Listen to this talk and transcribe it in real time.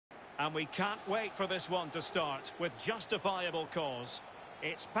And we can't wait for this one to start with justifiable cause.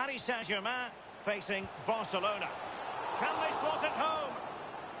 It's Paris Saint-Germain facing Barcelona. Can they slot it home?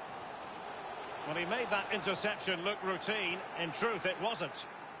 Well, he made that interception look routine. In truth, it wasn't.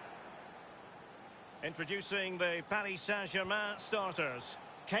 Introducing the Paris Saint-Germain starters.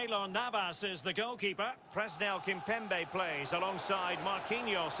 Keylor Navas is the goalkeeper. Presnel Kimpembe plays alongside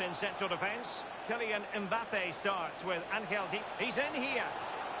Marquinhos in central defence. Kylian Mbappe starts with Angel Di. He's in here.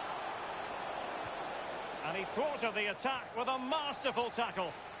 And he thwarted the attack with a masterful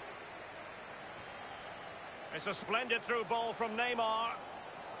tackle. It's a splendid through ball from Neymar.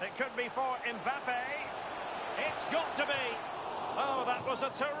 It could be for Mbappe. It's got to be. Oh, that was a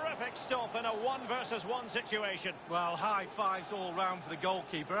terrific stop in a 1-versus-1 situation. Well, high fives all round for the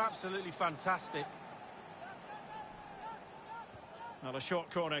goalkeeper. Absolutely fantastic. Now a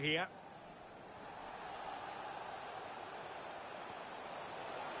short corner here.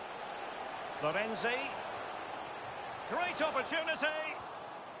 Lorenzi. Great opportunity.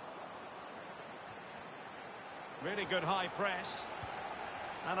 Really good high press.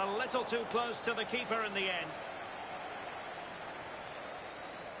 And a little too close to the keeper in the end.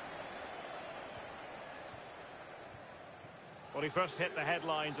 Well, he first hit the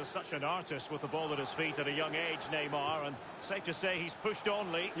headlines as such an artist with the ball at his feet at a young age, Neymar, and safe to say he's pushed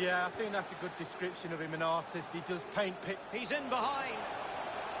on, Lee. Yeah, I think that's a good description of him, an artist. He does paint He's in behind.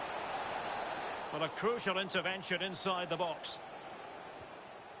 Well, a crucial intervention inside the box.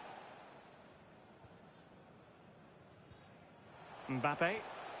 Mbappe.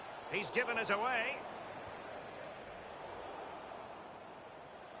 He's given us away.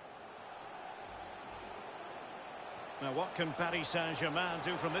 Now, what can Paris Saint-Germain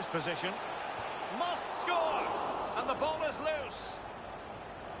do from this position? Must score! And the ball is loose.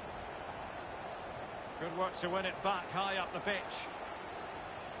 Good work to win it back high up the pitch.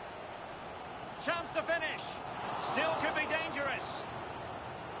 Chance to finish. Still could be dangerous.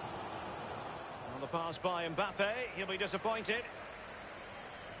 On the pass by Mbappe, he'll be disappointed.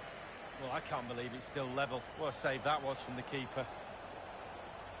 Well, I can't believe it's still level. What a save that was from the keeper.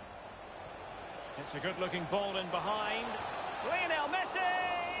 It's a good-looking ball in behind. Lionel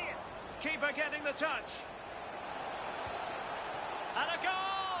Messi! Keeper getting the touch. And a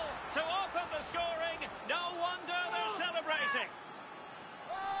goal to open the scoring. No wonder they're celebrating.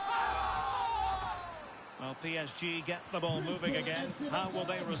 Well, PSG get the ball moving again. How will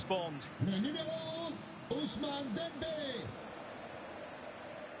they respond?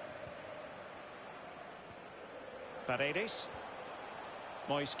 Paredes.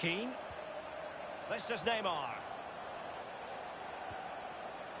 Moise Kean. This is Neymar.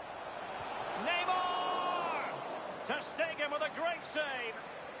 Neymar! Ter Stegen with a great save.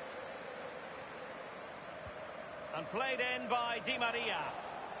 And played in by Di Maria.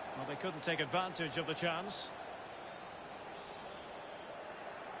 Well, they couldn't take advantage of the chance.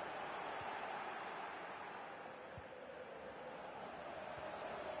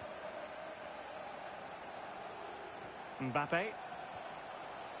 Mbappe.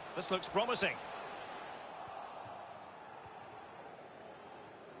 This looks promising.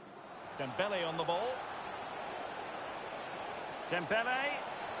 Dembele on the ball. Dembele.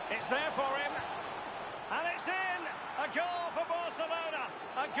 It's there for him. And it's in! A goal for Barcelona.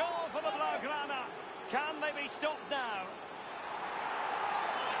 A goal for the Blaugrana. Can they be stopped now?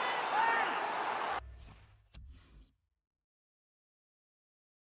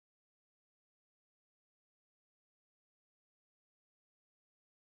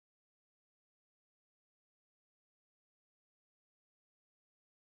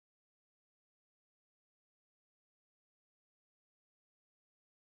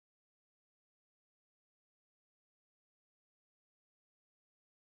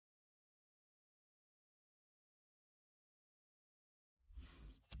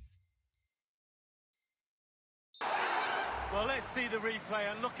 Well, let's see the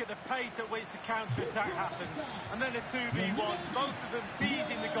replay and look at the pace at which the counter-attack happens. And then a 2v1, both of them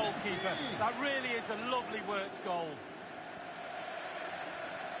teasing the goalkeeper. That really is a lovely worked goal.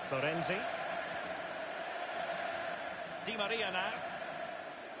 Lorenzi. Di Maria now.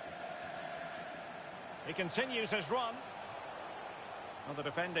 He continues his run. Well, the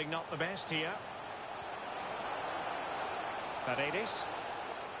defending not the best here. Paredes.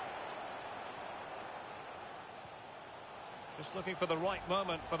 Just looking for the right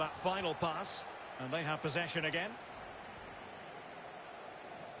moment for that final pass. And they have possession again.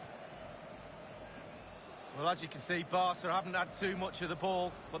 Well, as you can see, Barca haven't had too much of the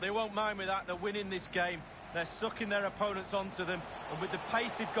ball, but they won't mind with that. They're winning this game. They're sucking their opponents onto them, and with the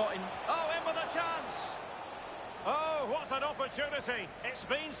pace they've got in... Oh, in with a chance! Oh, what's That's an opportunity. It's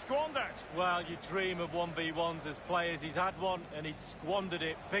been squandered. Well, you dream of 1v1s as players. He's had one and he's squandered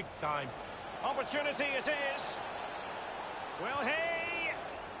it big time. Opportunity it is. Will he?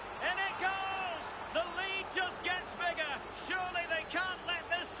 In it goes! The lead just gets bigger. Surely they can't let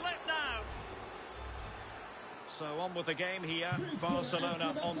this slip now. So on with the game here.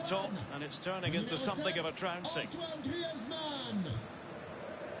 Barcelona on top, and it's turning into something of a trouncing.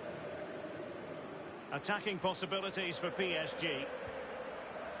 Attacking possibilities for PSG.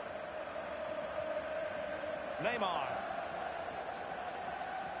 Neymar.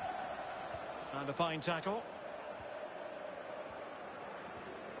 And a fine tackle.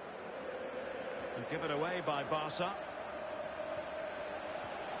 And given away by Barca.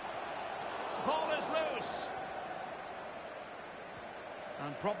 Ball is loose.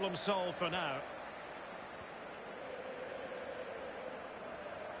 And problem solved for now.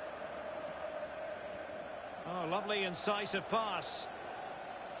 Oh, lovely incisive pass.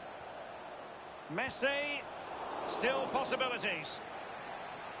 Messi. Still possibilities.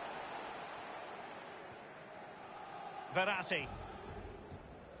 Verratti.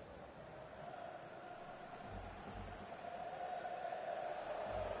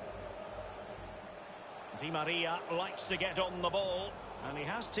 Di Maria likes to get on the ball, and he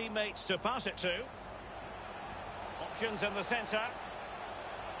has teammates to pass it to. Options in the centre.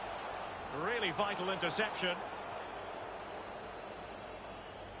 Really vital interception.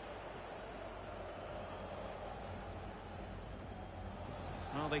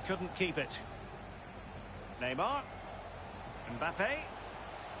 Well, they couldn't keep it. Neymar. Mbappe.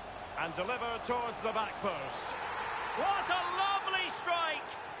 And delivered towards the back post. What a lovely strike!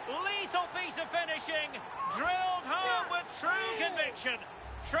 Lethal piece of finishing. Drilled home with true conviction.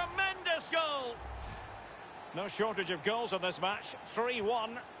 Tremendous goal. No shortage of goals in this match.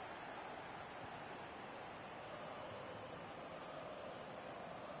 3-1.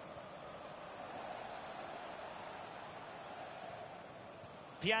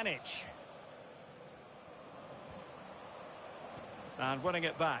 Pjanic. And winning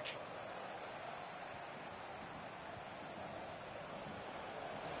it back.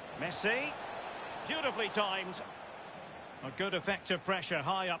 Messi. Beautifully timed. A good effective pressure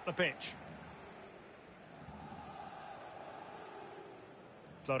high up the pitch.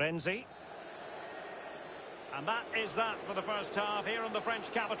 Florenzi. And that is that for the first half here in the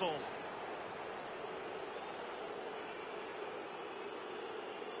French capital.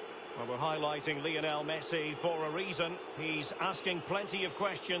 Well, we're highlighting Lionel Messi for a reason. He's asking plenty of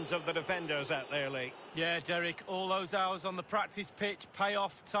questions of the defenders out there, Lee. Yeah, Derek, all those hours on the practice pitch pay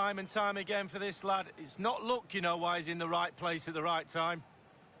off time and time again for this lad. It's not luck, you know, why he's in the right place at the right time.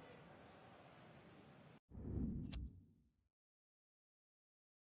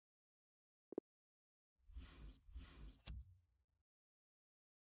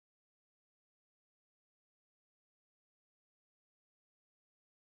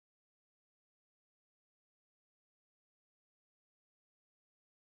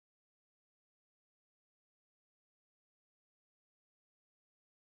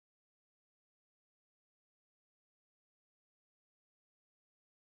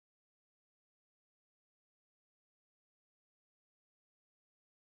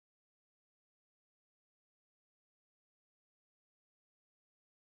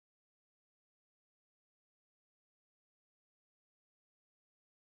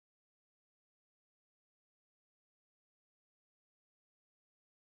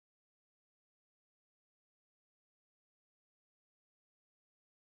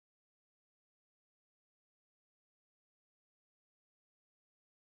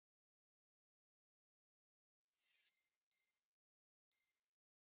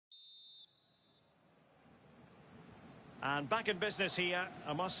 And back in business here.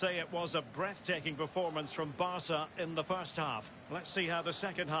 I must say it was a breathtaking performance from Barca in the first half. Let's see how the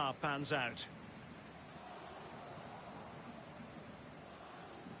second half pans out.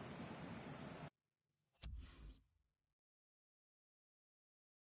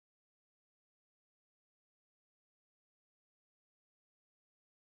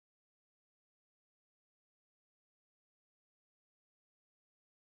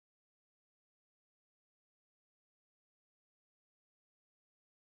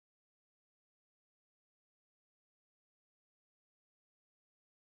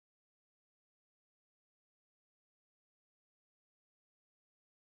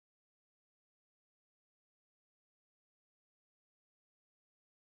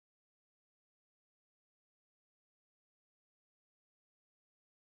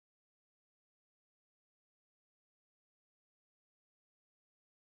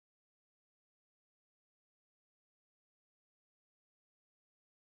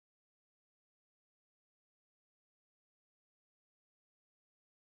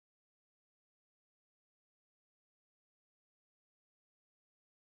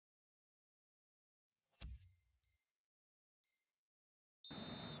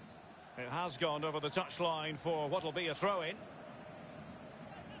 It has gone over the touchline for what will be a throw-in.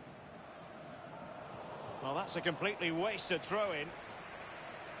 Well, that's a completely wasted throw-in.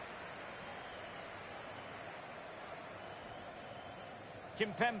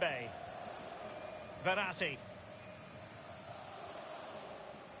 Kimpembe. Verratti.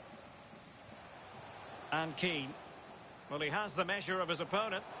 And Keane. Well, he has the measure of his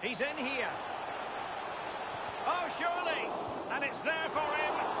opponent. He's in here. Oh, surely! And it's there for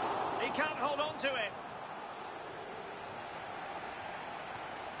him. He can't hold on to it.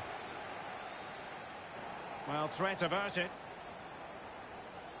 Well, threat averted.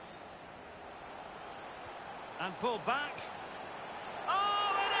 And pulled back.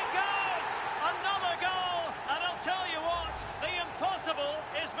 Oh, and it goes! Another goal! And I'll tell you what, the impossible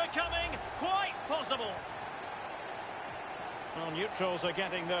is becoming quite possible. Well, neutrals are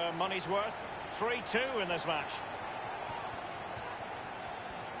getting their money's worth. 3-2 in this match.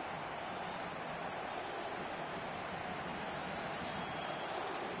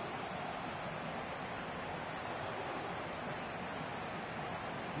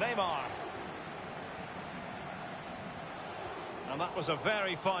 Neymar. And that was a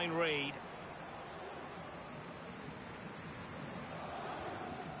very fine read.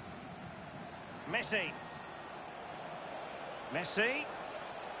 Messi. Messi.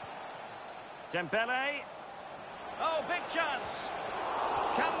 Dembele. Oh, big chance.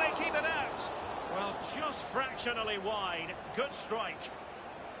 Can they keep it out? Well, just fractionally wide. Good strike.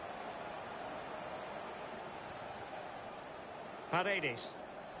 Paredes.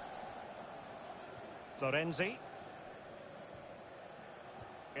 Florenzi.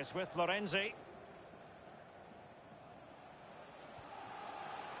 It's with Florenzi.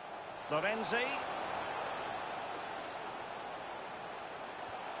 Florenzi.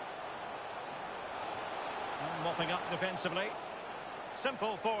 And mopping up defensively.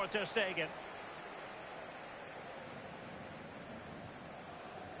 Simple for Ter Stegen.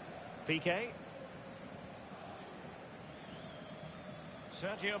 Piqué.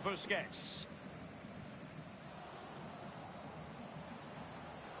 Sergio Busquets.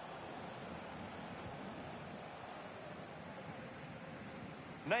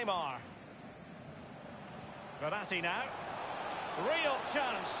 Neymar. Verratti now. Real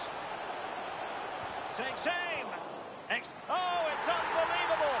chance. Takes aim. Oh, it's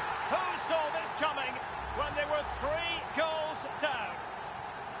unbelievable. Who saw this coming when they were 3 goals down?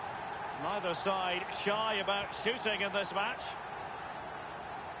 Neither side shy about shooting in this match.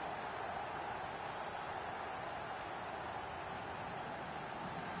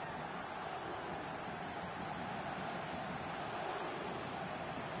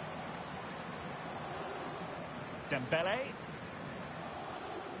 Dembele.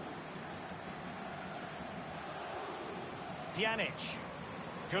 Pjanic.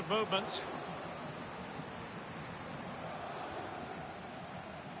 Good movement.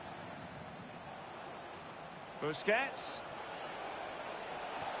 Busquets.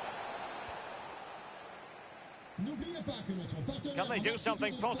 Can they do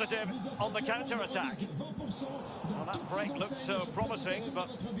something positive on the counter-attack? Well, that break looked so promising, but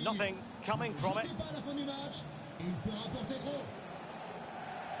nothing coming from it.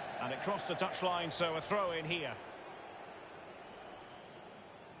 And it crossed the touchline, so a throw in here.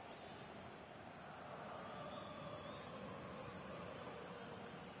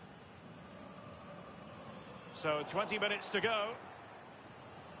 So 20 minutes to go.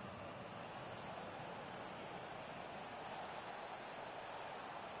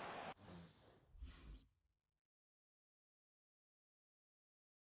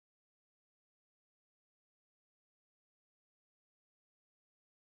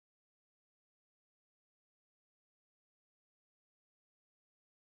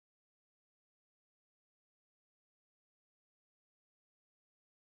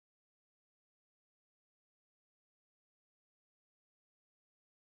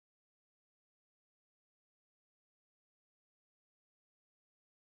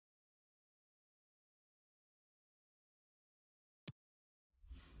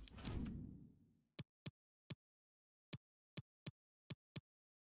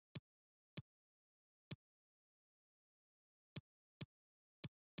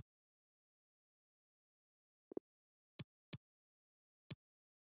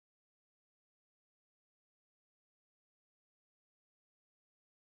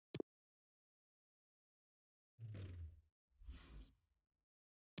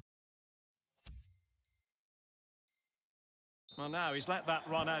 Well, now he's let that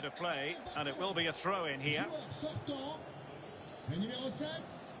run out of play, and it will be a throw in here.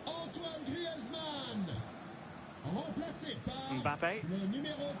 remplacé par Mbappe. le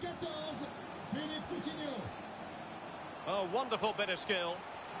numéro 14, Philippe Coutinho. Oh, wonderful bit of skill.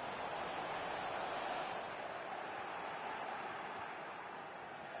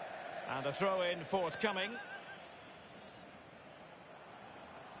 And a throw-in forthcoming.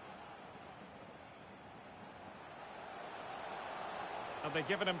 Have they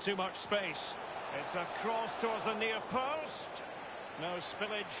given him too much space? It's a cross towards the near post. No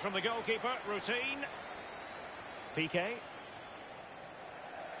spillage from the goalkeeper. Routine. PK.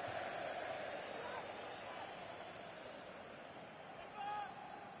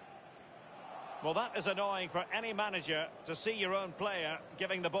 Well, that is annoying for any manager to see your own player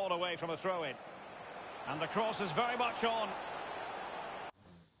giving the ball away from a throw-in. And the cross is very much on.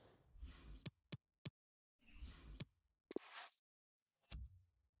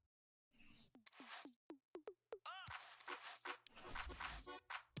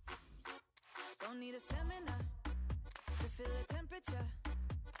 Don't need a seminar to feel the temperature.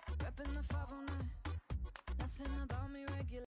 Repping the 509. Nothing about me regular.